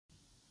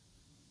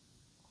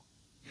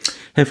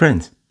Hey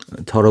friends,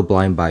 total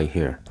blind buy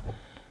here.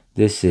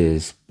 This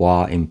is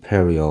Bois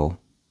Impérial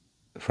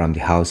from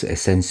the house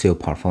Essential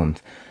Parfums.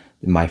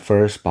 My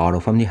first bottle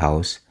from the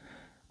house.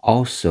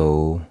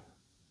 Also,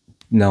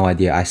 no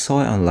idea. I saw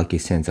it on Lucky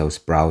Sense. I was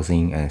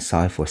browsing and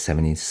saw it for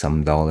 70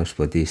 some dollars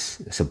for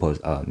this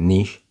supposed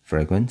niche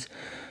fragrance.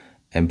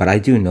 But I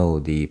do know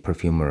the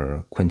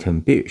perfumer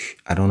Quentin Bish.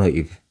 I don't know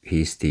if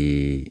he's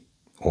the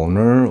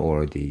owner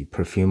or the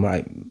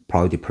perfumer.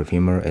 Probably the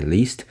perfumer at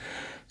least.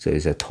 So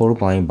it's a total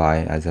blind buy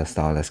as a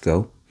start. Let's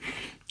go.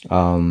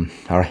 All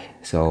right.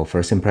 So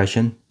first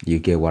impression, you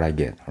get what I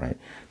get. All right.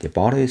 The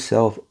bottle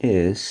itself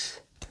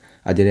is,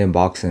 I did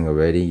unboxing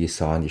already. You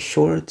saw on the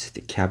shorts, the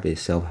cap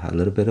itself had a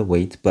little bit of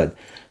weight, but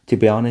to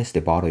be honest,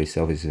 the bottle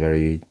itself is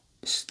very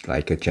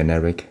like a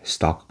generic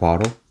stock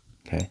bottle.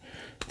 Okay.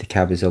 The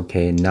cap is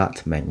okay,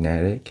 not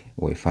magnetic.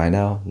 We find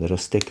out little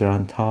sticker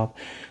on top,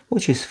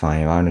 which is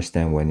fine. I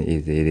understand when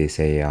it is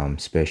a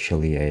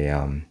especially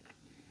a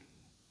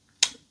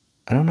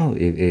I don't know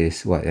if it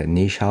is what a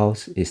niche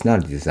house. It's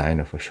not a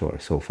designer for sure.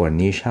 So for a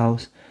niche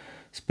house,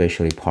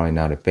 especially probably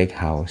not a big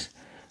house,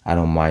 I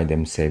don't mind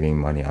them saving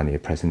money on the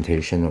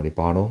presentation or the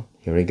bottle.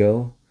 Here we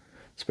go.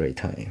 Spray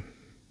time.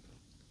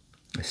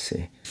 Let's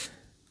see.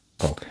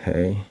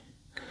 Okay.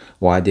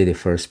 Well, I did the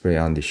first spray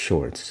on the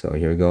shorts. So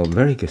here we go.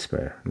 Very good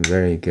spray.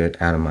 Very good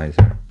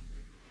atomizer.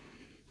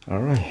 All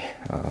right.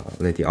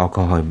 Let the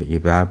alcohol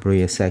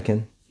evaporate a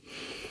second.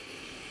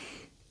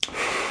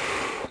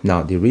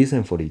 Now, the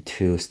reason for the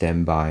two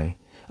standby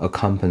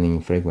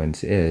accompanying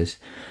fragrance is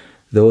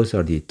those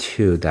are the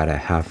two that I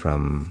have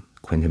from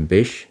Quentin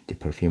Bish, the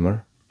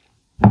perfumer.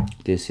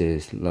 This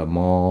is Le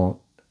Mans,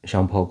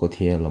 Jean Paul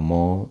Gaultier Le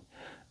Mans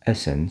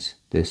Essence.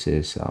 This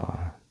is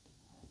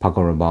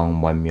Paco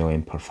Rabanne 1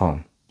 million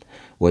Parfum,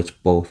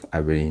 which both I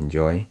really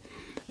enjoy.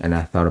 And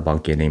I thought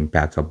about getting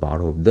back a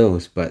bottle of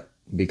those, but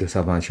because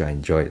of how much I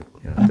enjoyed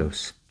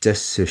those,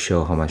 just to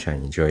show how much I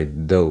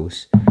enjoyed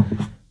those.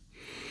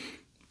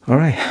 All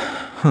right,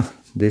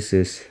 this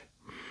is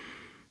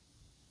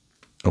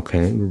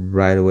okay.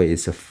 Right away,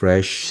 it's a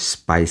fresh,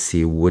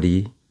 spicy,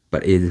 woody,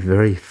 but it's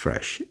very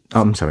fresh.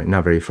 Oh, I'm sorry,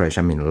 not very fresh.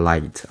 I mean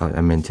light.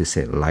 I meant to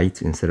say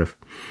light instead of.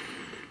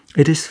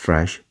 It is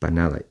fresh, but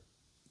not like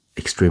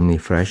extremely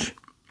fresh.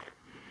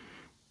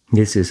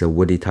 This is a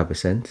woody type of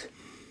scent.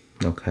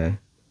 Okay.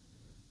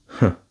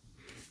 Huh.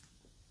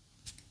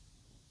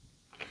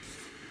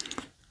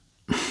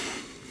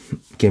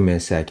 Give me a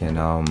second.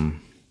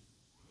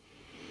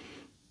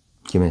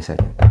 Give me a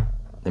second.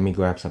 Let me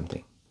grab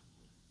something.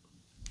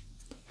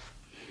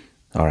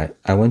 All right,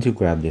 I want to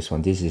grab this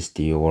one. This is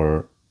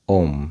Dior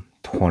Homme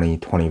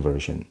 2020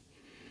 version.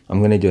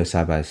 I'm gonna do a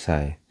side by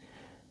side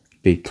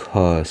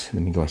because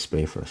let me go and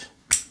spray first.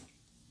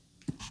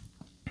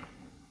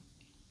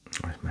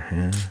 Where's my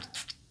hand?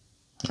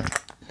 All right.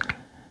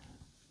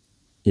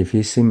 If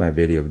you see my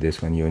video of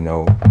this one, you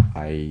know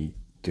I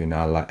did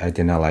not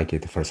like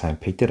it the first time I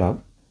picked it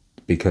up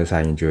because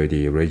I enjoyed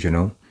the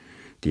original,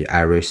 the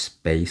Irish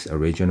Space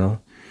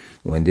original.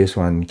 When this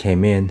one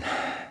came in,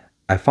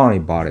 I finally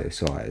bought it,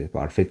 so I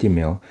bought 50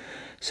 ml.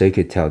 So you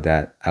could tell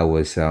that I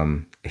was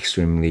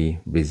extremely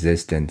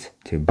resistant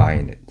to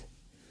buying it.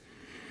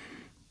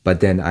 But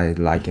then I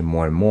like it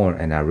more and more,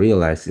 and I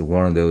realized it's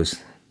one of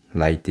those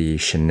like the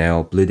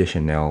Chanel, Bleu de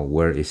Chanel,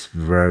 where it's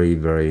very,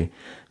 very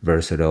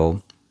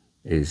versatile.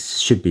 It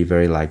should be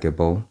very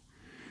likable,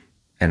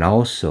 and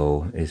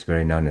also it's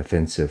very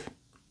non-offensive.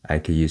 I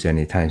could use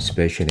anytime,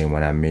 especially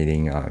when I'm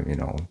meeting,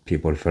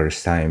 people the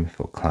first time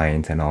for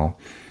clients and all,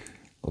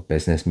 or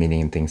business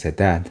meeting and things like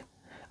that.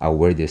 I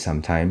wear this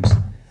sometimes,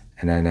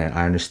 and then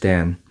I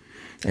understand.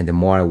 And the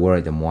more I wear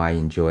it, the more I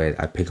enjoy it.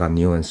 I pick up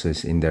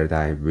nuances in there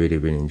that I really,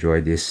 really enjoy.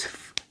 This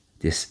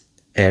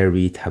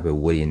airy type of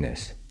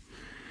woodiness.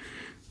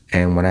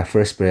 And when I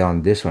first spray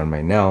on this one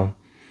right now,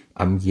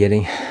 I'm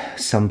getting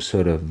some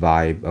sort of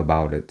vibe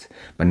about it.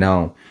 But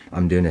now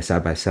I'm doing it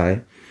side by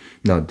side.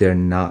 No, they're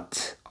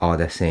not all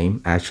the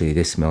same. Actually,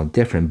 they smell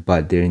different,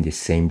 but they're in the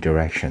same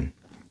direction.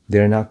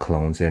 They're not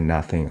clones. They're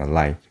nothing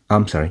alike.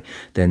 I'm sorry.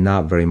 They're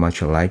not very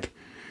much alike.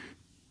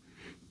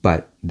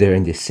 But they're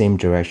in the same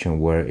direction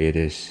where it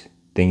is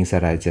things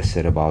that I just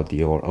said about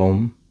Dior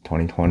Homme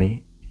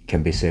 2020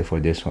 can be said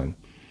for this one.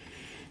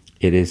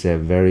 It is a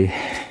very,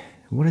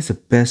 what is the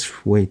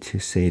best way to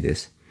say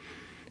this?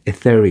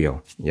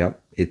 Ethereal.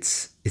 Yep.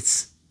 It's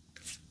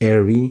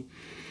airy.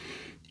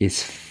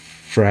 It's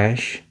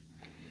fresh.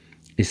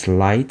 It's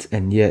light,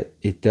 and yet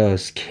it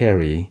does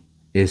carry.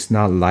 It's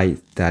not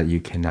light that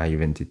you cannot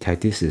even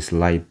detect. This is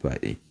light,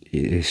 but it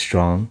is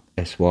strong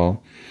as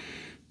well.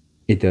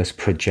 It does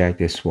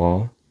project as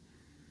well.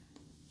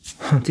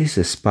 This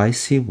is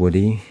spicy,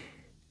 woody,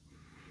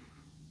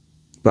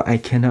 but I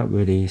cannot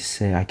really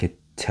say I could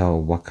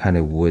tell what kind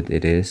of wood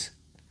it is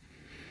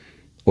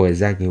or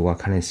exactly what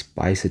kind of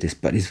spice it is,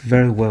 but it's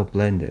very well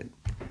blended.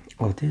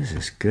 Oh, this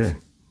is good.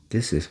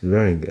 This is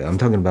very good. I'm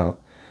talking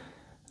about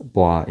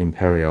Bois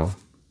Impérial.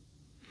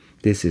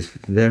 This is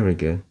very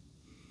good.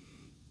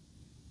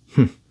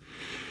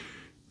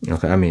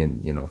 Okay, I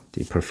mean,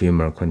 the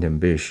perfumer Quentin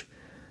Bish.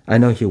 I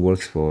know he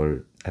works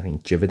for, I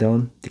think,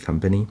 Givaudan, the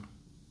company.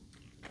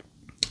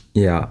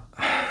 Yeah.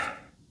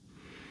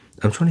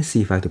 I'm trying to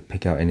see if I could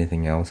pick out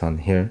anything else on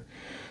here.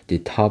 The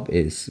top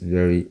is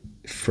very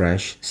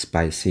fresh,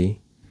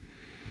 spicy,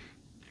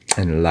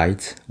 and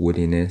light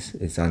woodiness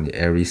is on the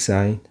airy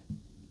side.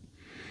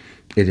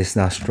 It is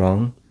not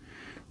strong,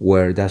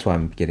 where that's why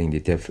I'm getting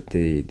the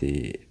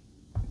vibe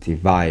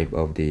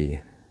of the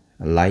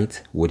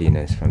light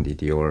woodiness from the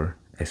Dior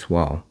as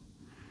well.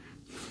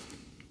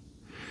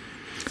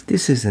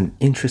 This is an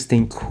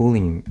interesting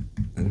cooling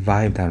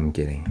vibe that I'm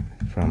getting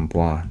from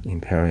Bois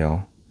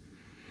Impérial.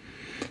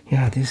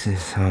 Yeah, this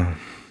is I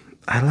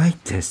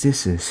like this.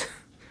 This is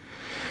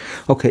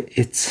okay.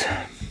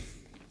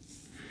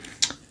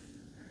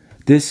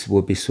 This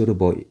will be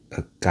suitable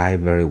a guy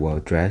very well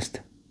dressed,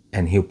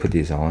 and he'll put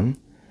this on,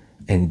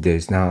 and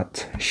there's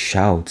not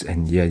shouts,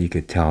 and yet you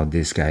could tell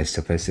this guy is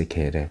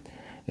sophisticated.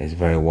 It's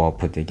very well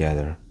put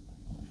together.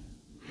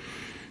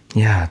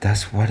 Yeah,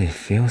 that's what it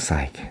feels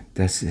like.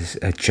 This is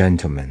a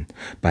gentleman,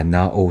 but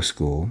not old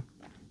school,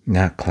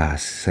 not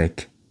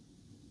classic,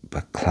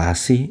 but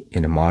classy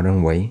in a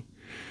modern way.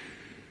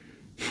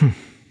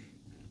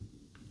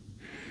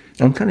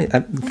 I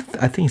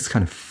think it's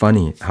kind of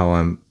funny how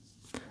I'm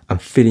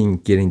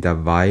getting that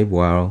vibe.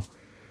 While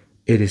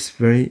it is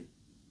very,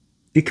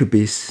 it could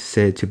be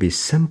said to be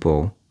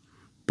simple,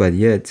 but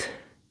yet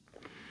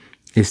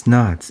it's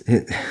not.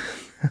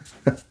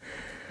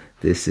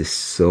 This is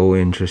so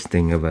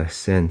interesting of a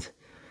scent.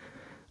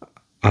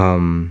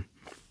 I'm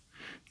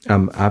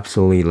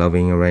absolutely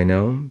loving it right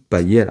now,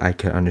 but yet I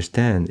can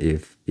understand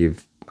if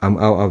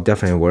I'll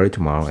definitely wear it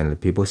tomorrow and the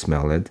people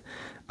smell it.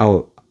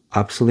 I'll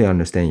absolutely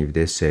understand if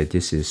they say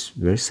this is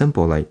very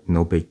simple, like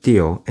no big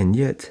deal, and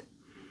yet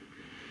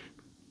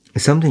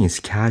something is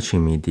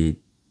catching me,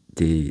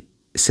 the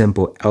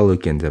simple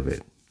elegance of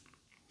it.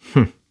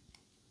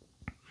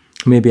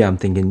 Maybe I'm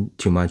thinking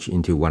too much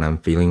into what I'm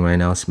feeling right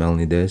now,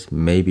 smelling this.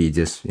 Maybe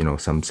just,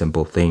 some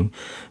simple thing.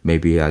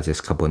 Maybe just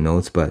a couple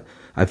notes, but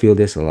I feel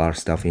there's a lot of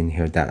stuff in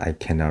here that I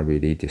cannot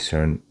really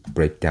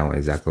break down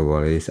exactly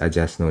what it is. I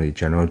just know the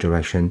general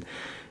direction.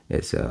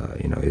 It's,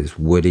 it's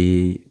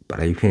woody,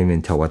 but you can't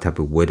even tell what type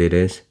of wood it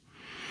is.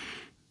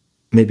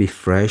 Maybe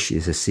fresh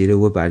is a cedar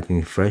wood, but I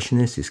think the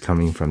freshness is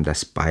coming from the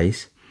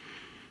spice.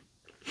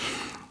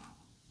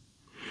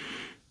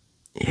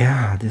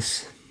 Yeah,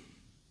 this...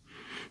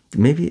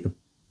 Maybe,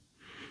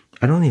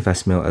 I don't know if I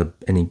smell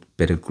any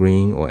bit of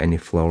green or any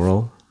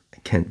floral. I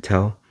can't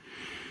tell.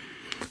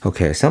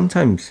 Okay,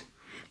 sometimes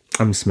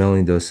I'm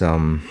smelling those,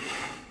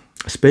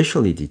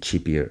 especially the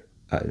cheaper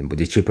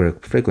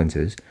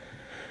fragrances,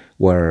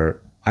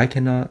 where I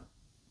cannot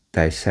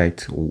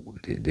dissect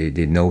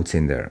the notes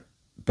in there,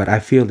 but I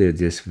feel they're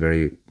just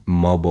very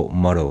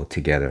muddled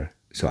together,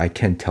 so I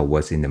can't tell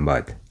what's in the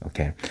mud.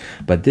 Okay,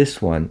 but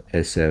this one,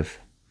 as if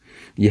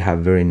you have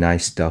very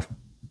nice stuff,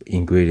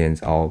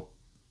 ingredients all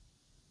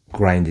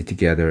grinded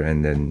together,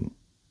 and then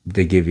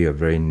they give you a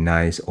very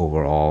nice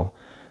overall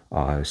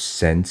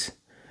scent,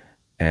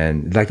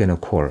 and like an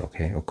accord.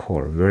 Okay,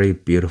 accord, very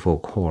beautiful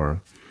accord,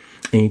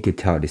 and you could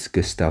tell there's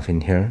good stuff in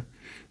here,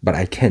 but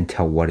I can't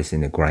tell what is in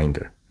the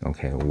grinder.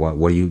 Okay,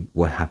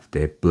 what have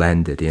they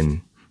blended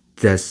in?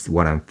 That's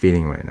what I'm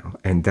feeling right now,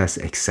 and that's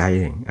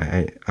exciting.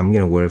 I'm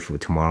gonna wear it for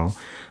tomorrow.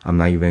 I'm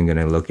not even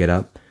gonna look it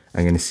up.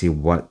 I'm gonna see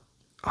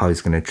how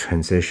it's gonna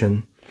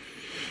transition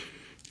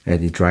as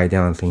it dry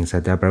down and things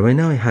like that. But right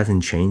now it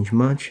hasn't changed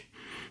much.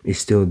 It's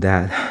still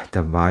the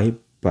vibe.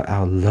 But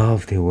I would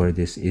love to wear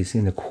this. It's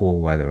in the cool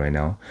weather right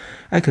now.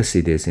 I could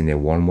see this in the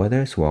warm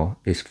weather as well.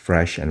 It's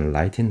fresh and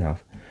light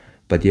enough,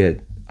 but yet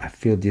I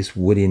feel this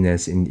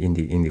woodiness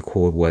in the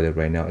cold weather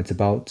right now. It's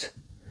about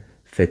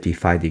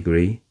 55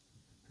 degrees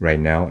right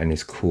now, and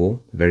it's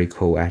cool, very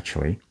cool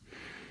actually,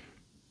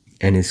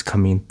 and it's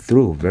coming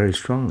through very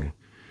strongly.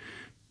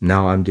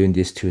 Now I'm doing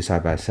these two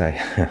side by side.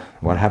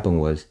 What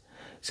happened was,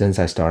 since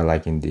I started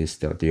liking this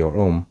Dior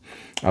Homme,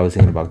 I was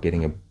thinking about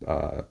getting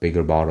a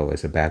bigger bottle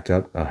as a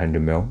backup, 100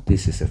 ml.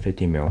 This is a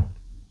 50 ml.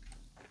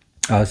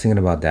 I was thinking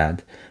about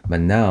that, but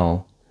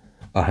now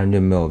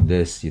 100 ml of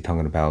this, you're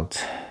talking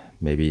about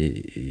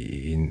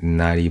maybe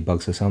 90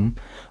 bucks or something.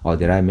 Or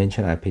did I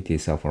mention I picked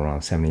this up for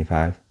around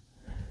 75?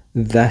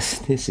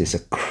 This is a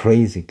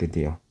crazy good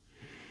deal.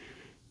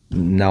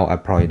 Now I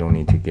probably don't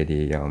need to get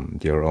the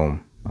Dior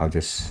Homme. I'll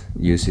just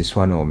use this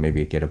one, or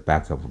maybe get a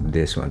backup of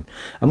this one.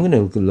 I'm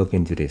gonna look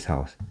into this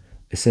house.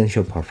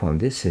 Essential Parfum.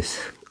 This is,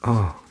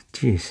 oh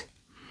jeez.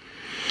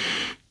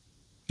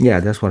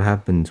 Yeah, that's what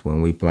happens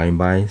when we blind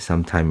buy.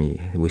 Sometimes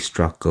we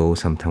struck gold,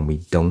 sometimes we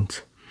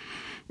don't.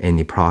 In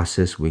the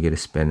process, we get to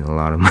spend a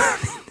lot of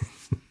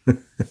money.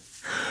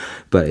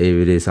 But if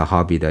it is a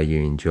hobby that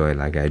you enjoy,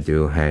 like I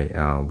do, hey,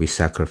 we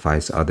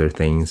sacrifice other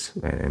things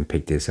and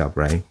pick this up,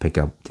 right? Pick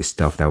up the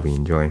stuff that we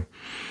enjoy.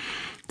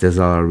 There's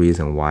a lot of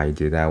reason why I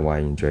do that, why I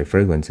enjoy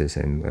fragrances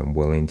and I'm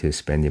willing to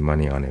spend the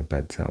money on it.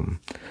 But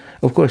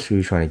of course,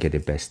 we're trying to get the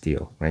best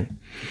deal, right?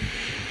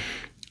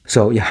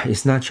 So yeah,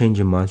 it's not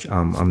changing much.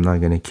 I'm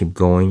not gonna keep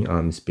going.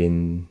 It's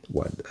been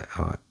what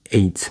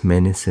 8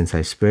 minutes since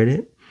I sprayed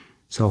it.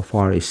 So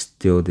far it's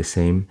still the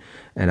same,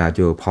 and I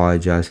do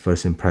apologize.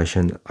 First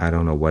impression, I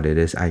don't know what it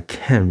is. I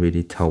can't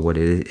really tell what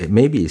it is.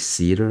 Maybe it's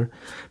cedar,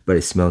 but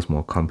it smells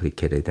more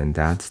complicated than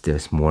that.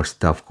 There's more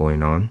stuff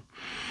going on.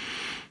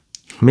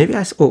 Maybe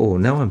oh,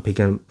 now I'm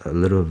picking a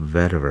little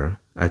vetiver.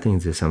 I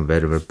think there's some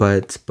vetiver,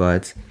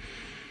 but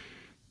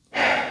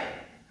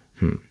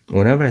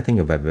whenever I think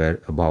about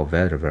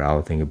vetiver,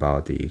 I'll think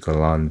about the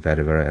Galan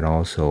vetiver and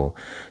also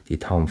the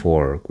Tom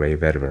Ford gray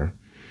vetiver.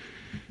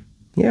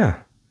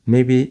 Yeah,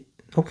 maybe.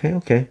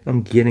 Okay.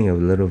 I'm getting a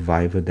little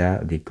vibe of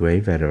that. The gray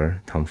vetiver,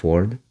 Tom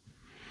Ford.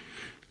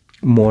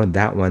 More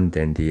that one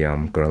than the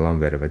Galan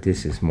vetiver.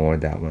 This is more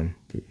that one,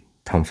 the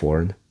Tom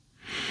Ford.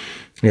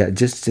 Yeah,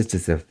 just a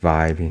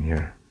vibe in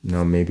here.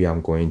 Now maybe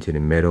I'm going to the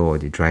middle or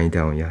the drying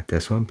down. Yeah,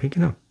 that's what I'm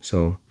picking up.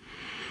 So,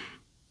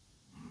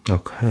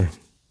 okay.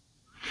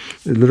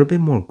 A little bit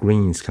more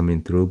greens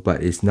coming through,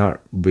 but it's not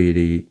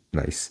really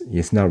nice.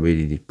 It's not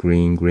really the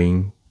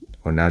green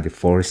or not the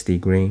foresty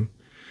green.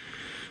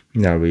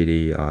 Not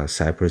really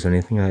cypress or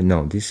anything.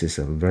 No, this is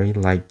a very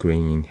light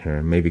green in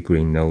here. Maybe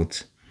green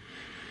notes.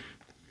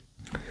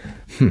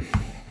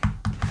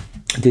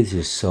 This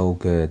is so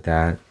good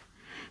that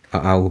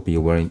I will be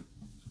wearing.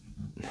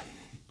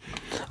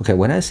 Okay,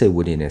 when I say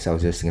woodiness, I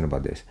was just thinking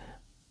about this.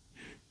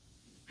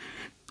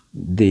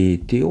 The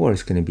Dior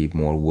is going to be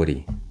more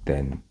woody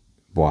than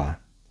Bois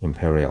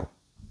Impérial,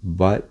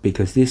 but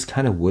because this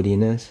kind of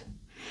woodiness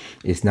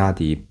is not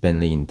the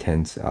Bentley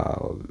Intense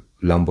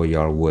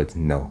lumberyard wood.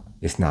 No,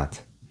 it's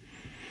not.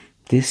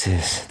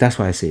 That's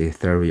why I say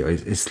ethereal.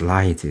 It's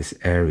light, it's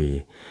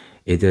airy.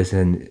 It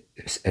doesn't.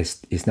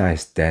 It's not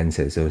as dense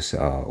as those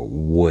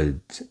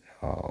wood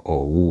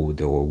or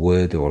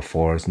wood or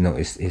forest. No,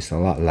 it's a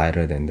lot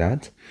lighter than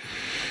that.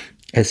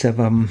 Except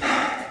I'm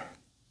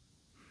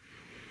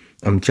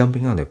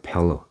jumping on a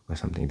pillow or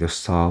something. The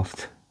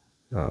soft,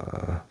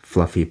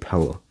 fluffy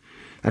pillow.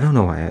 I don't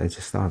know why I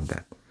just thought of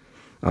that.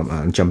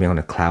 I'm jumping on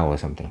a cloud or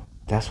something.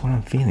 That's what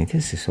I'm feeling.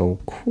 This is so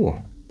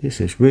cool.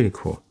 This is really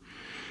cool.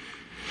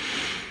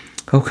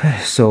 Okay,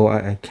 so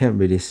I can't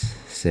really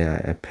say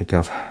I pick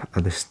up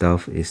other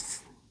stuff.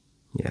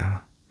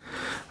 Yeah.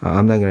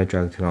 I'm not gonna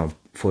drag it too long.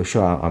 For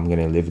sure, I'm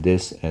gonna leave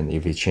this, and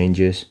if it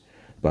changes,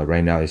 but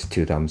right now it's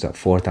 2 thumbs up,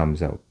 4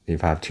 thumbs up.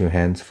 If I have 2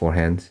 hands, 4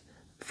 hands,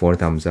 4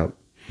 thumbs up.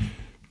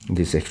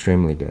 This is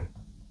extremely good.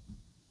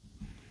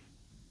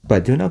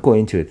 But do not go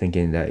into it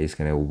thinking that it's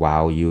gonna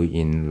wow you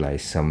in like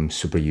some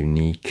super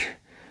unique,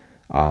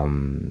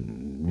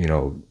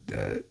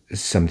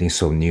 something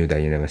so new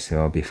that you never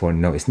smelled before.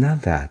 No, it's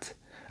not that.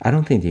 I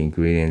don't think the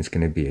ingredient's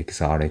gonna be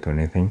exotic or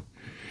anything,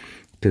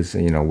 because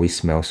we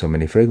smell so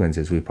many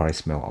fragrances. We probably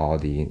smell all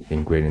the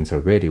ingredients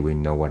already. We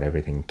know what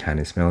everything kind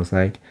of smells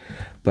like.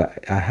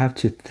 But I have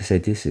to say,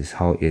 this is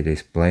how it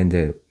is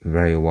blended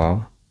very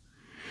well.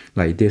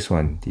 Like this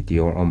one, the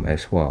Dior Homme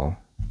as well.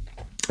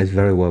 It's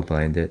very well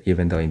blended,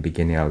 even though in the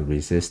beginning I would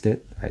resist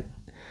it.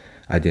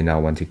 I did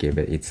not want to give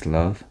it its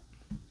love.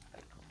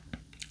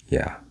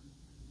 Yeah.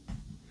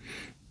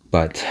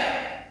 But,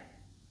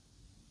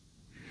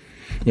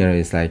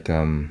 it's like,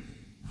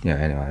 yeah,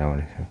 anyway, I don't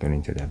want to go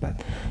into that.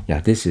 But, yeah,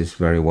 this is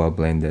very well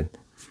blended.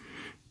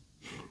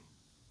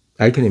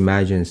 I can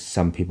imagine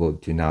some people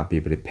do not be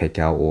able to pick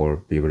out or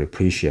be able to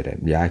appreciate it.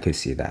 Yeah, I could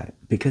see that.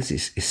 Because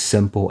it's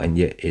simple and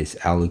yet it's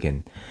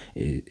elegant.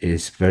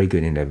 It's very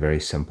good in a very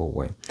simple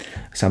way.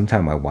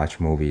 Sometimes I watch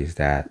movies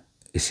that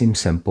it seems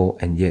simple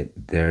and yet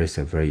there is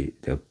a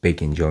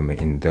big enjoyment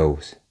in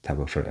those type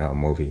of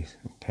movies.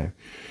 Okay,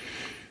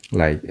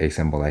 like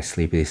example, like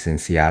Sleepless in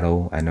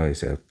Seattle. I know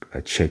it's a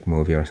chick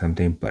movie or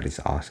something, but it's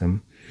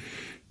awesome.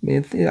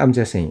 I'm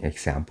just saying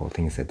example,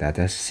 things like that.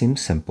 That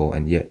seems simple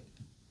and yet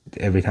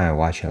every time I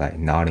watch it, like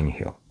Notting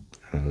Hill,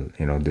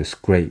 this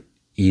great,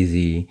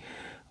 easy,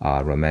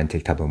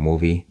 romantic type of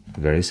movie,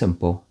 very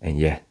simple, and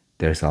yet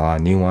there's a lot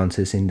of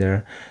nuances in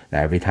there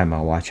that every time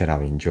I watch it,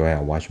 I'll enjoy.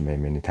 I'll watch it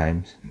many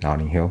times.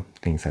 Notting Hill,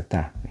 things like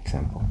that.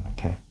 Example.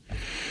 Okay,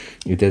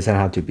 it doesn't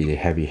have to be the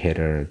heavy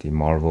hitter, the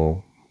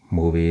Marvel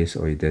movies,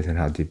 or it doesn't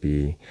have to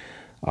be,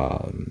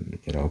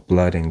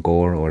 blood and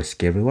gore or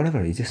scary,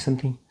 whatever. It's just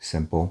something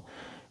simple,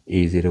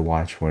 easy to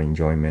watch for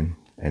enjoyment.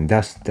 And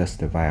that's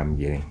the vibe I'm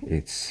getting.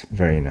 It's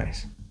very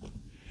nice.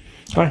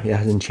 All right, it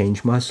hasn't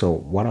changed much. So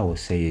what I would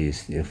say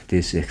is, if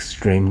this is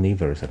extremely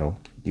versatile,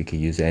 you can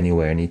use it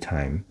anywhere,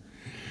 anytime.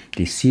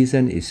 The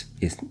season is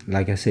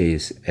like I say,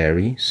 is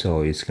airy,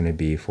 so it's gonna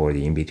be for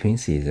the in-between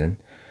season.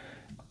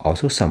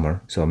 Also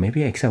summer, so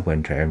maybe except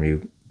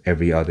winter,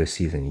 every other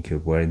season you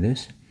could wear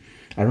this.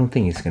 I don't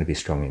think it's gonna be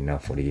strong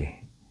enough for the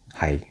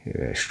high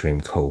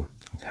extreme cold.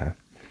 Okay.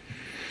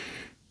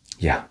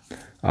 Yeah.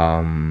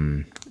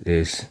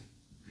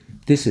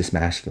 This is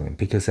masculine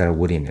because of the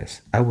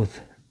woodiness.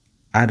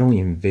 I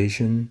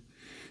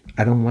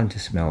don't want to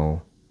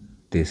smell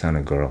this on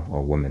a girl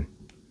or woman.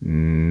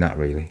 Not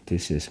really.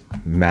 This is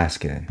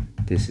masculine.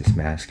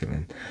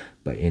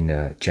 But in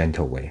a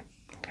gentle way.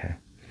 Okay.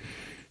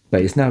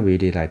 But it's not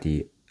really like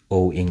the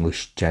old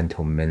English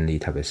gentlemanly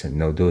type of scent.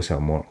 No, those are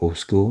more old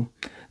school.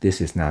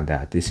 This is not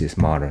that. This is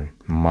modern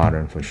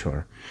for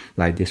sure.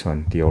 Like this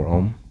one, Dior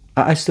Homme.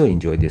 I still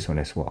enjoy this one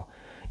as well,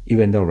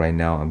 even though right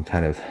now I'm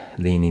kind of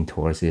leaning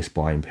towards this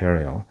Bois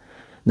Impérial.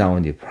 Not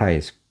only the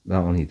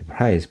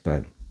price,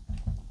 but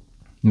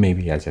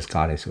maybe I just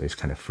got it so it's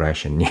kind of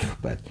fresh and new.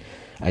 But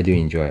I do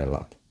enjoy it a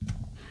lot.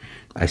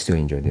 I still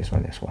enjoy this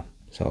one as well.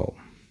 So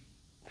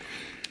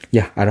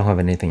yeah, I don't have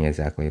anything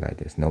exactly like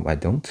this. Nope, I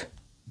don't.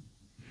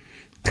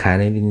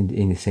 Kind of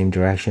in the same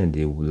direction,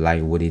 the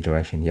light woody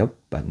direction, yep,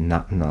 but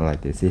not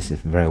like this. This is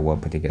very well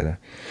put together.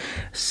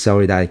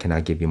 Sorry that I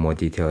cannot give you more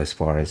detail as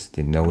far as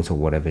the notes or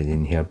whatever is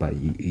in here, but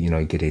you know,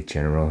 you get a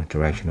general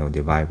direction of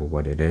the vibe of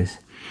what it is.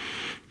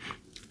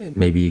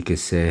 Maybe you could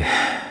say,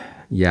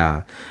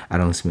 yeah, I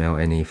don't smell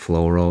any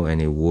floral,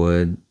 any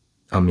wood.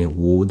 I mean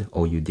wood,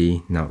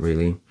 O-U-D, not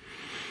really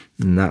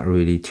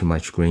too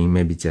much green,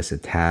 maybe just a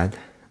tad,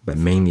 but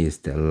mainly it's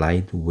the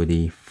light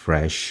woody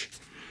fresh.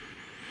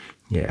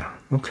 Yeah,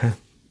 okay.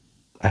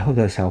 I hope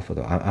that's helpful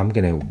though. I'm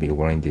gonna be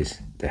wearing this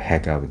the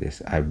heck out of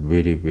this. I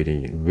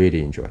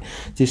really enjoy.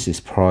 This is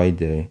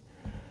probably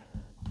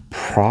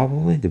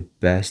the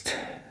best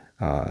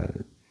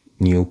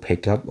new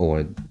pickup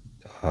or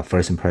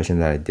first impression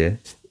that I did.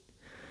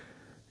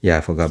 Yeah,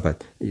 I forgot,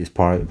 but it's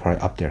probably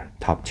up there,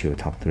 top 2,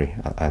 top 3.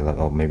 I love,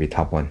 or maybe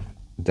top 1.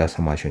 That's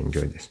how much I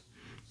enjoy this.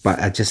 But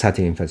I just have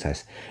to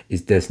emphasize,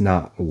 it does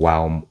not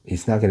wow.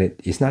 It's not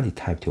the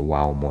type to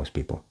wow most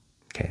people.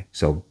 Okay,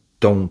 so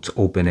don't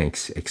open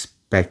it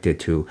expect it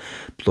to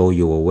blow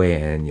you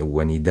away, and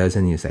when it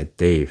doesn't, it's like,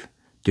 Dave,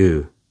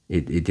 dude,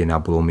 it did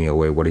not blow me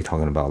away. What are you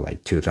talking about?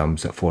 Like 2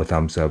 thumbs up, 4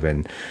 thumbs up,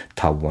 and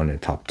top 1 and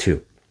top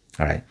 2.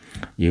 All right,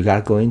 you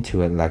gotta go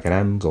into it like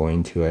I'm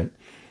going to it.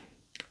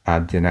 I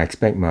did not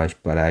expect much,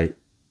 but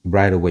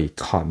right away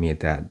caught me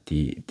that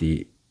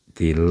the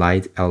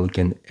light,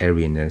 elegant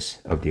airiness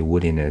of the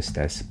woodiness.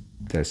 That's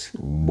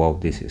wow,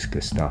 this is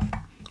good stuff,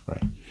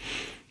 right?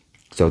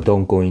 So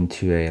don't go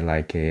into a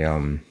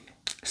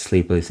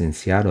Sleepless in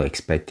Seattle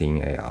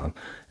expecting a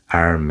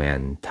Iron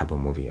Man type of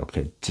movie.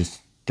 Okay,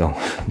 just don't.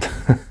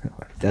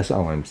 That's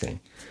all I'm saying.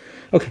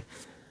 Okay,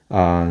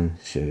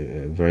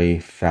 so very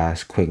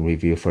fast, quick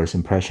review. First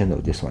impression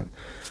of this one.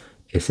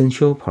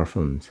 Essential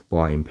Parfums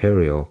Bois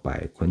Imperial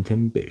by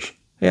Quentin Bish.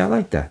 Yeah, I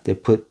like that. They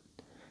put,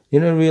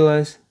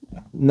 realize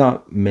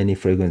not many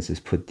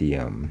fragrances put the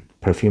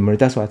perfumer.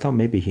 That's why I thought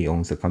maybe he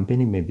owns the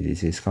company. Maybe this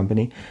is his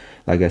company.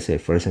 Like I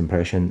said, first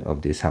impression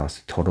of this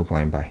house, total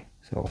blind buy.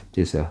 So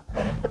this is a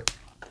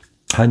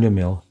 100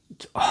 ml.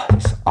 Oh,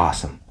 it's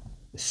awesome.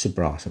 It's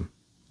super awesome.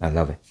 I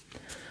love it.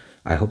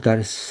 I hope that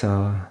is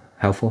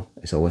helpful.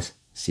 As always,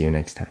 see you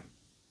next time.